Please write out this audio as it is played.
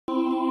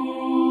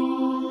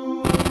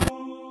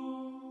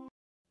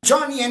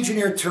John the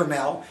Engineer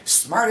Turmel,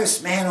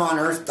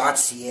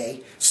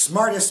 smartestmanonearth.ca,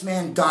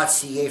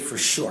 smartestman.ca for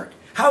short.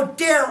 How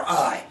dare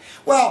I?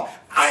 Well,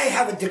 I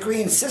have a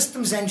degree in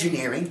systems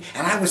engineering,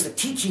 and I was the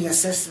teaching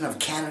assistant of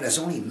Canada's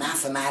only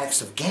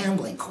mathematics of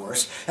gambling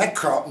course at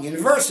Carleton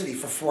University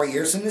for 4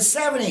 years in the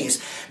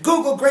 70s.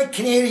 Google Great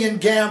Canadian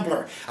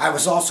Gambler. I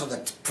was also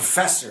the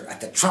professor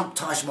at the Trump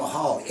Taj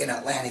Mahal in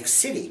Atlantic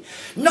City.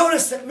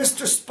 Notice that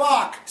Mr.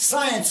 Spock,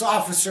 science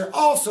officer,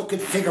 also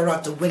could figure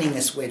out the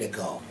winningest way to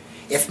go.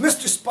 If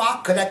Mr.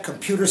 Spock could at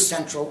Computer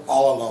Central,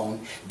 all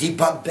alone,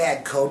 debug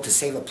bad code to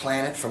save a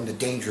planet from the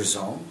danger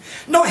zone,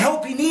 no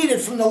help he needed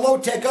from the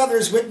low-tech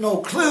others with no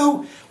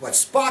clue, what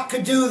Spock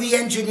could do, the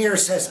engineer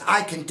says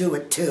I can do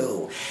it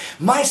too.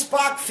 My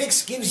Spock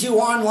Fix gives you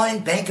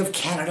online Bank of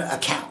Canada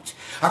account,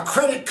 a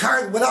credit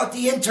card without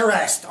the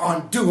interest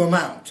on due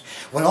amount.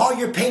 When all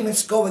your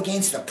payments go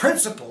against the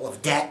principal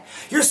of debt,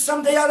 you're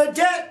someday out of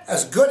debt,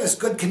 as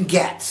good can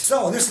get.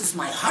 So this is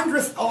my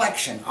 100th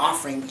election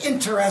offering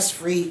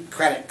interest-free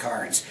credit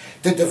cards.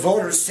 Did the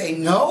voters say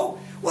no?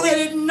 Well, they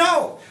didn't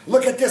know.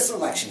 Look at this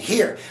election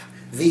here.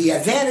 The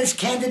advantage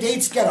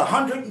candidates get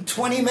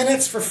 120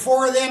 minutes for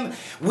 4 of them.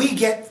 We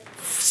get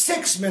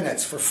 6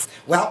 minutes for...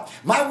 Well,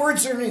 my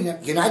words are in the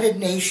United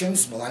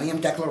Nations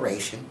Millennium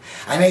Declaration.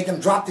 I made them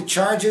drop the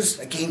charges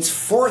against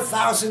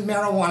 4,000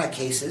 marijuana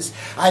cases.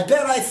 I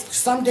bet I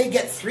someday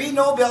get 3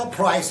 Nobel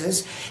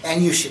Prizes,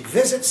 and you should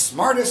visit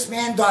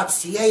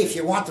smartestman.ca if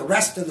you want the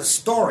rest of the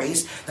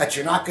stories that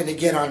you're not going to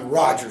get on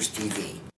Rogers TV.